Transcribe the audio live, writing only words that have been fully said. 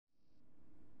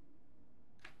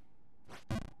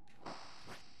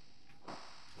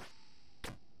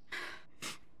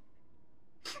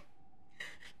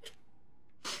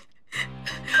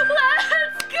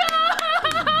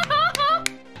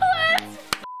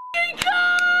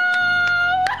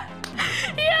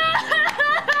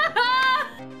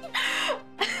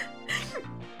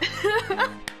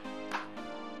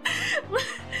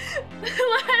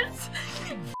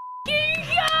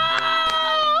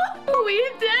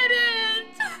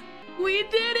We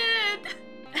did it!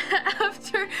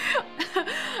 After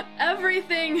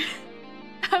everything,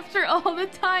 after all the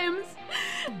times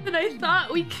that I thought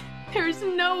there's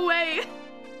no way.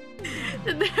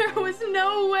 There was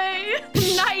no way.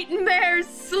 Nightmare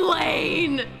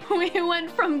slain. We went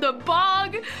from the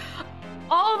bog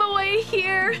all the way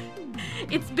here.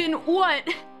 It's been what?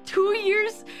 2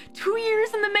 years? 2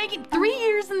 years in the making? 3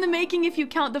 years in the making if you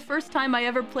count the first time I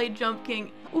ever played Jump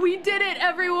King. We did it,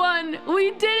 everyone.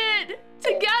 We did it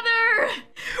together.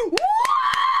 Woo!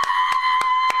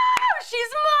 She's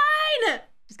mine.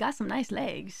 She's got some nice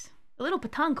legs. A little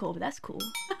petanco, but that's cool.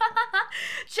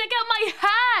 Check out my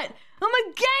hat! I'm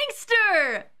a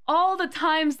gangster! All the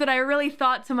times that I really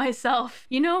thought to myself,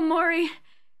 you know, Mori,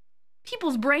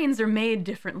 people's brains are made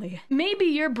differently. Maybe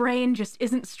your brain just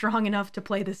isn't strong enough to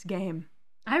play this game.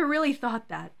 I really thought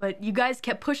that, but you guys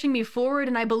kept pushing me forward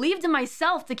and I believed in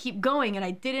myself to keep going and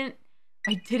I didn't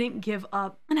give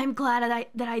up. And I'm glad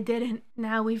that I didn't.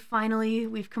 Now we've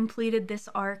completed this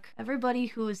arc. Everybody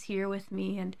who was here with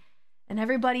me and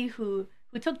everybody who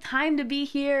took time to be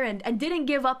here and didn't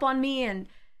give up on me and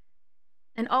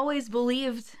always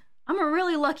believed. I'm a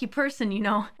really lucky person, you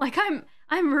know. Like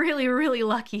I'm really, really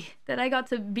lucky that I got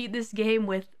to beat this game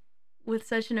with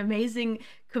such an amazing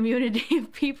community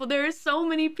of people. There are so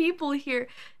many people here.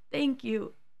 Thank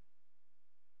you.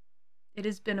 It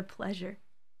has been a pleasure.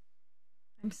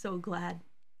 I'm so glad.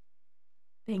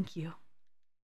 Thank you.